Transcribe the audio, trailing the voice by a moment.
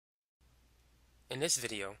In this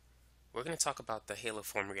video, we're going to talk about the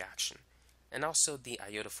haloform reaction and also the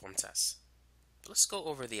iodoform test. Let's go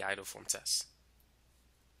over the iodoform test.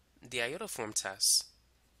 The iodoform test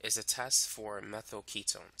is a test for methyl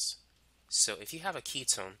ketones. So if you have a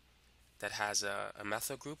ketone that has a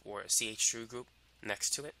methyl group or a CH3 group next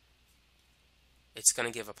to it, it's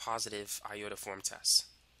going to give a positive iodoform test,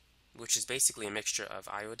 which is basically a mixture of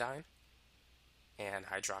iodine and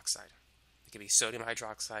hydroxide. It could be sodium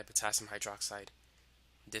hydroxide, potassium hydroxide.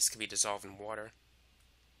 This could be dissolved in water.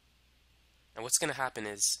 And what's going to happen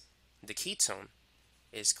is the ketone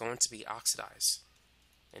is going to be oxidized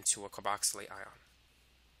into a carboxylate ion.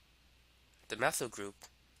 The methyl group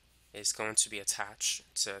is going to be attached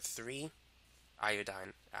to 3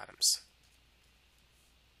 iodine atoms.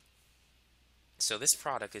 So this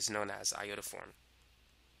product is known as iodoform,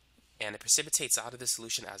 and it precipitates out of the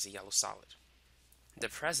solution as a yellow solid. The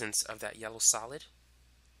presence of that yellow solid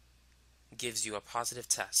gives you a positive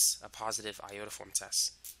test, a positive iodoform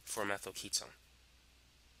test for a methyl ketone.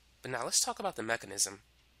 But now let's talk about the mechanism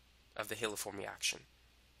of the haloform reaction,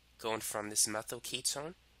 going from this methyl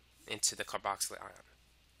ketone into the carboxylate ion.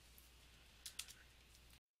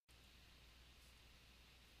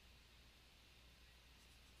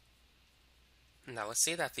 Now let's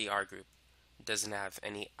say that the R group doesn't have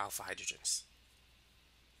any alpha hydrogens.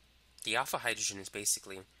 The alpha hydrogen is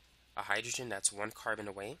basically a hydrogen that's 1 carbon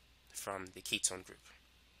away from the ketone group.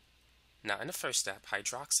 Now in the first step,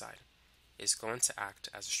 hydroxide is going to act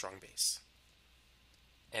as a strong base,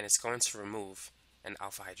 and it's going to remove an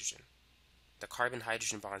alpha hydrogen. The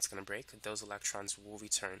carbon-hydrogen bond is going to break. Those electrons will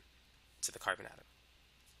return to the carbon atom.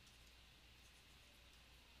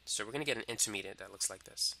 So we're going to get an intermediate that looks like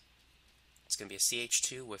this. It's going to be a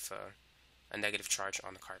CH2 with a negative charge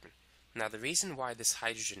on the carbon. Now the reason why this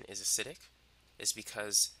hydrogen is acidic is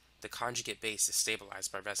because the conjugate base is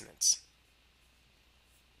stabilized by resonance.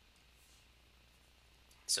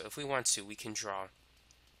 So if we want to, we can draw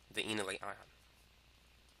the enolate ion.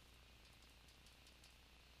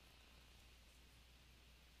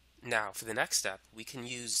 Now for the next step, we can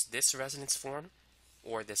use this resonance form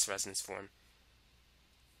or this resonance form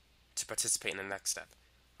to participate in the next step.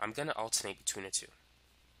 I'm going to alternate between the two.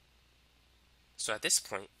 So at this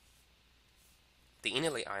point, the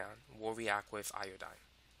enolate ion will react with iodine.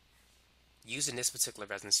 Using this particular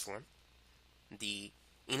resonance form, the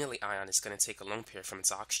enolate ion is going to take a lone pair from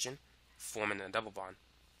its oxygen, forming a double bond,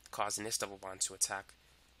 causing this double bond to attack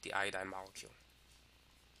the iodine molecule,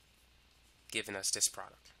 giving us this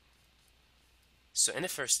product. So in the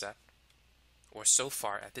first step, or so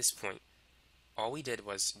far at this point, all we did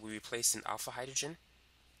was we replaced an alpha hydrogen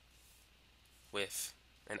with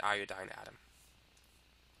an iodine atom.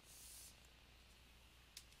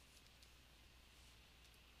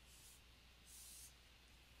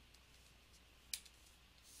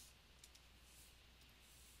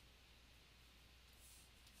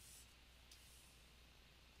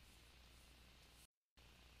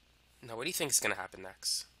 Now what do you think is going to happen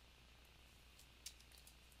next?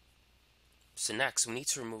 So next we need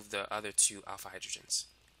to remove the other 2 alpha hydrogens.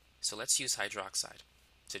 So let's use hydroxide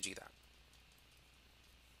to do that.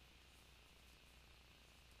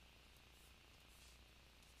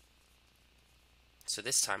 So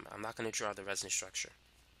this time I'm not going to draw the resonance structure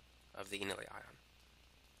of the enolate ion.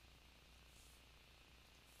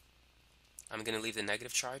 I'm going to leave the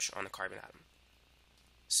negative charge on the carbon atom,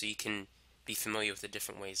 so you can be familiar with the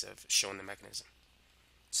different ways of showing the mechanism.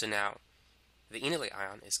 So now the enolate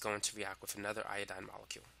ion is going to react with another iodine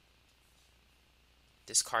molecule.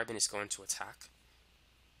 This carbon is going to attack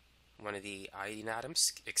one of the iodine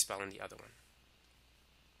atoms, expelling the other one.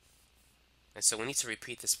 And so we need to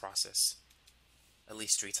repeat this process at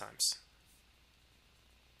least 3 times.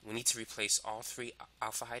 We need to replace all 3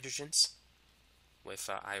 alpha hydrogens with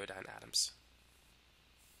iodine atoms.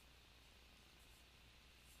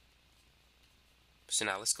 So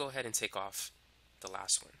now let's go ahead and take off the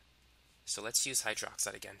last one. So let's use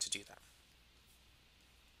hydroxide again to do that.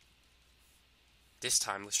 This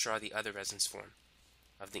time let's draw the other resonance form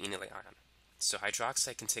of the enolate ion. So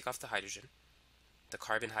hydroxide can take off the hydrogen, the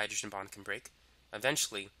carbon-hydrogen bond can break.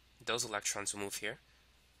 Eventually those electrons will move here,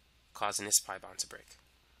 causing this pi bond to break.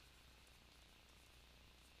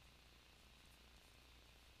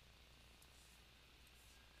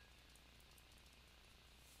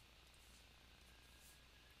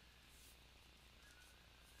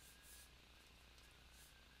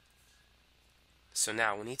 So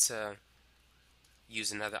now we need to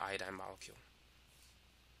use another iodine molecule.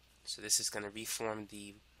 So this is going to reform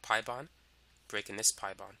the pi bond, breaking this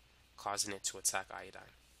pi bond, causing it to attack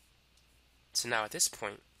iodine. So now at this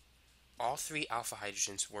point, all three alpha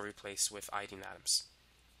hydrogens were replaced with iodine atoms.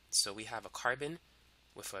 So we have a carbon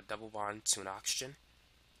with a double bond to an oxygen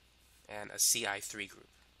and a Ci3 group.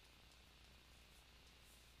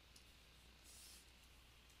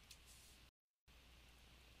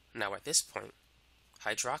 Now at this point,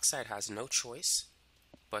 hydroxide has no choice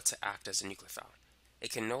but to act as a nucleophile.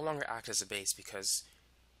 It can no longer act as a base because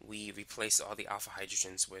we replaced all the alpha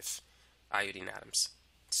hydrogens with iodine atoms.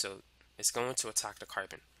 So it's going to attack the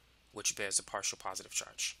carbon, which bears a partial positive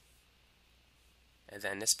charge. And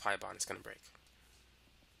then this pi bond is going to break.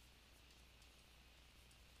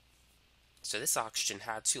 So this oxygen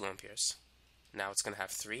had 2 lone pairs. Now it's going to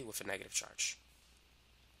have 3 with a negative charge.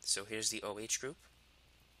 So here's the OH group,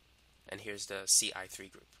 and here's the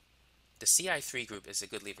Ci3 group. The Ci3 group is a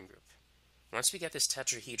good leaving group. Once we get this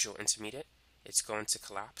tetrahedral intermediate, it's going to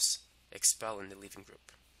collapse, expel in the leaving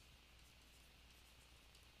group.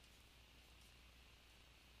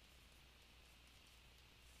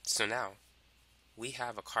 So now, we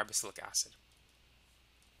have a carboxylic acid.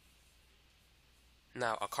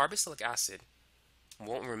 Now, a carboxylic acid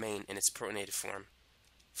won't remain in its protonated form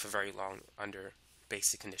for very long under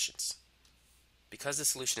basic conditions. Because the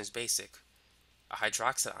solution is basic, a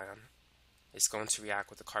hydroxide ion is going to react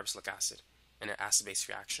with the carboxylic acid in an acid-base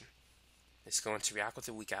reaction. It's going to react with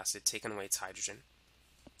the weak acid, taking away its hydrogen,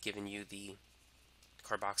 giving you the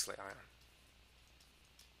carboxylate ion.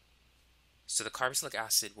 So the carboxylic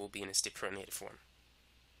acid will be in its deprotonated form.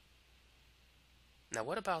 Now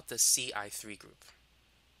what about the Ci3 group?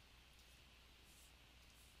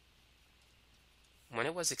 When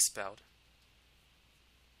it was expelled,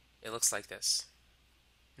 it looks like this.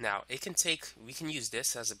 Now we can use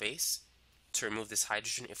this as a base to remove this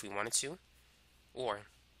hydrogen if we wanted to, or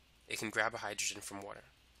it can grab a hydrogen from water.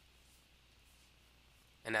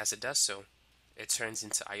 And as it does so, it turns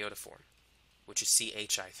into iodoform, which is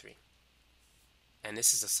CHI3. And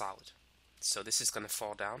this is a solid. So this is going to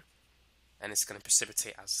fall down and it's going to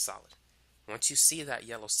precipitate as a solid. Once you see that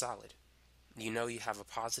yellow solid, you know you have a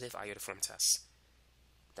positive iodoform test.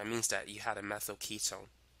 That means that you had a methyl ketone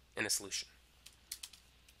in a solution.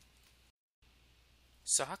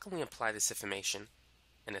 So how can we apply this information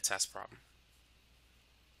in a test problem?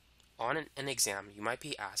 On an exam, you might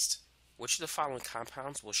be asked, which of the following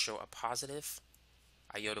compounds will show a positive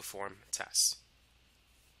iodoform test?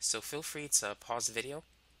 So feel free to pause the video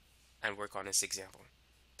and work on this example.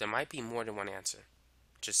 There might be more than one answer,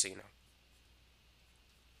 just so you know.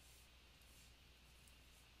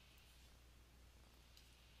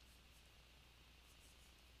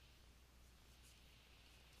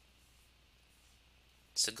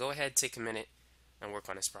 So go ahead, take a minute, and work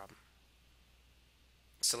on this problem.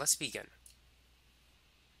 So let's begin.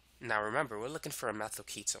 Now remember, we're looking for a methyl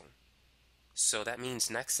ketone. So that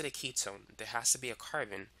means next to the ketone, there has to be a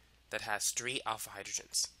carbon that has 3 alpha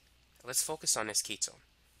hydrogens. Let's focus on this ketone.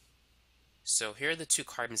 So here are the 2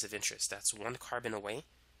 carbons of interest. That's 1 carbon away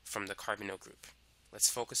from the carbonyl group.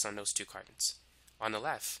 Let's focus on those 2 carbons. On the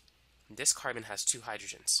left, this carbon has 2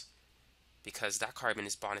 hydrogens because that carbon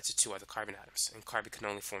is bonded to 2 other carbon atoms, and carbon can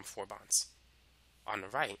only form 4 bonds. On the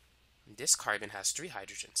right, this carbon has 3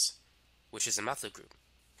 hydrogens, which is a methyl group.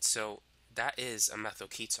 So that is a methyl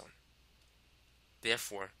ketone.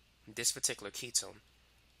 Therefore, this particular ketone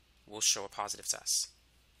will show a positive test.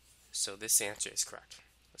 So this answer is correct.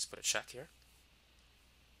 Let's put a check here.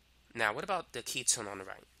 Now, what about the ketone on the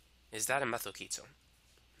right? Is that a methyl ketone?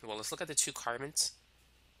 Well, let's look at the 2 carbons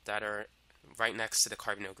that are right next to the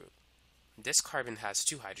carbonyl group. This carbon has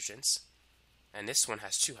 2 hydrogens, and this one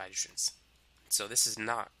has 2 hydrogens. So this is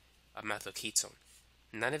not a methyl ketone.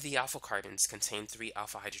 None of the alpha carbons contain 3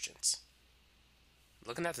 alpha hydrogens.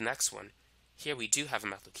 Looking at the next one, here we do have a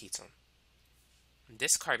methyl ketone.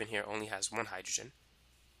 This carbon here only has 1 hydrogen,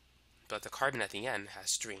 but the carbon at the end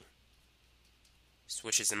has 3,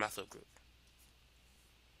 which is a methyl group.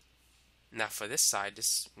 Now for this side,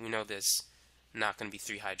 we know there's not going to be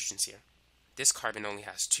 3 hydrogens here. This carbon only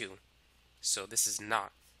has 2, so this is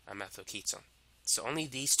not a methyl ketone. So only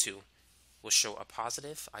these 2 will show a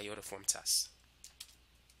positive iodoform test.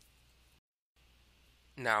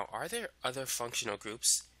 Now, are there other functional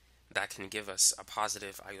groups that can give us a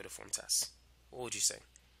positive iodoform test? What would you say?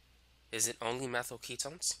 Is it only methyl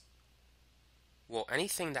ketones? Well,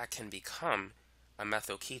 anything that can become a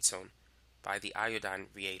methyl ketone by the iodine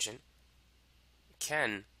reagent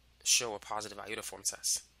can show a positive iodoform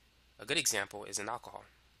test. A good example is an alcohol.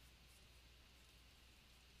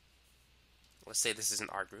 Let's say this is an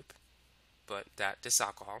R group, but that this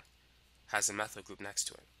alcohol has a methyl group next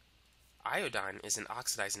to it. Iodine is an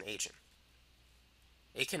oxidizing agent.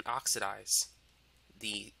 It can oxidize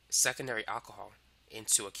the secondary alcohol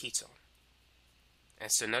into a ketone.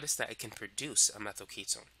 And so notice that it can produce a methyl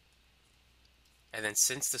ketone. And then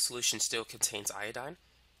since the solution still contains iodine,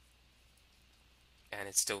 and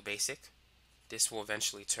it's still basic, this will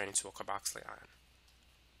eventually turn into a carboxylate ion.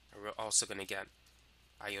 And we're also going to get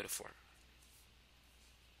iodoform.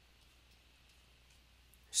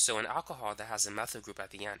 So an alcohol that has a methyl group at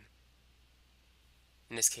the end,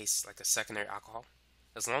 in this case like a secondary alcohol,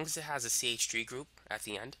 as long as it has a CH3 group at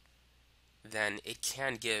the end, then it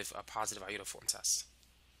can give a positive iodoform test.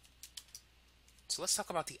 So let's talk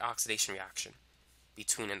about the oxidation reaction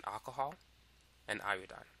between an alcohol and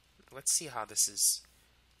iodine. Let's see how this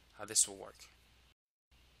will work.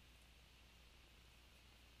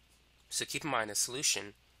 So keep in mind, a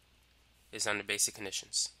solution is under basic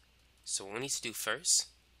conditions. So what we need to do first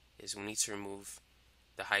is we need to remove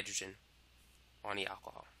the hydrogen on the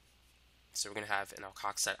alcohol. So we're going to have an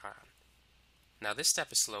alkoxide ion. Now this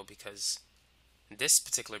step is slow because this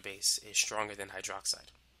particular base is stronger than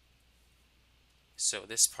hydroxide. So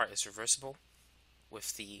this part is reversible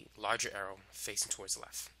with the larger arrow facing towards the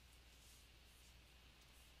left.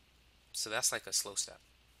 So that's like a slow step.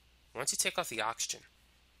 Once you take off the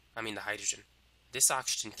hydrogen, this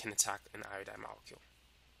oxygen can attack an iodide molecule.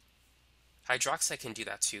 Hydroxide can do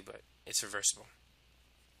that too, but it's reversible.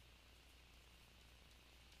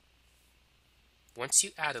 Once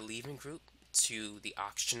you add a leaving group to the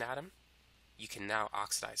oxygen atom, you can now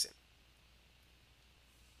oxidize it.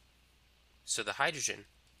 So the hydrogen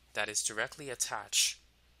that is directly attached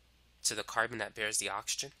to the carbon that bears the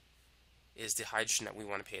oxygen is the hydrogen that we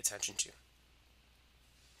want to pay attention to.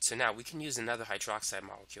 So now we can use another hydroxide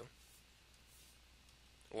molecule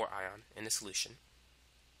or ion in the solution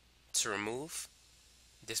to remove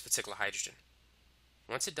this particular hydrogen.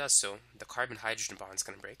 Once it does so, the carbon-hydrogen bond is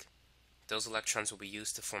going to break. Those electrons will be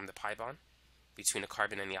used to form the pi bond between the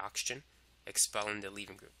carbon and the oxygen, expelling the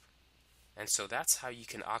leaving group. And so that's how you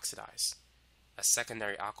can oxidize a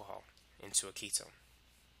secondary alcohol into a ketone.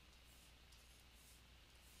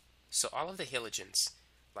 So all of the halogens,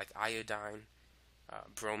 like iodine,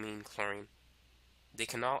 bromine, chlorine, they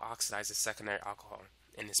can all oxidize a secondary alcohol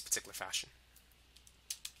in this particular fashion.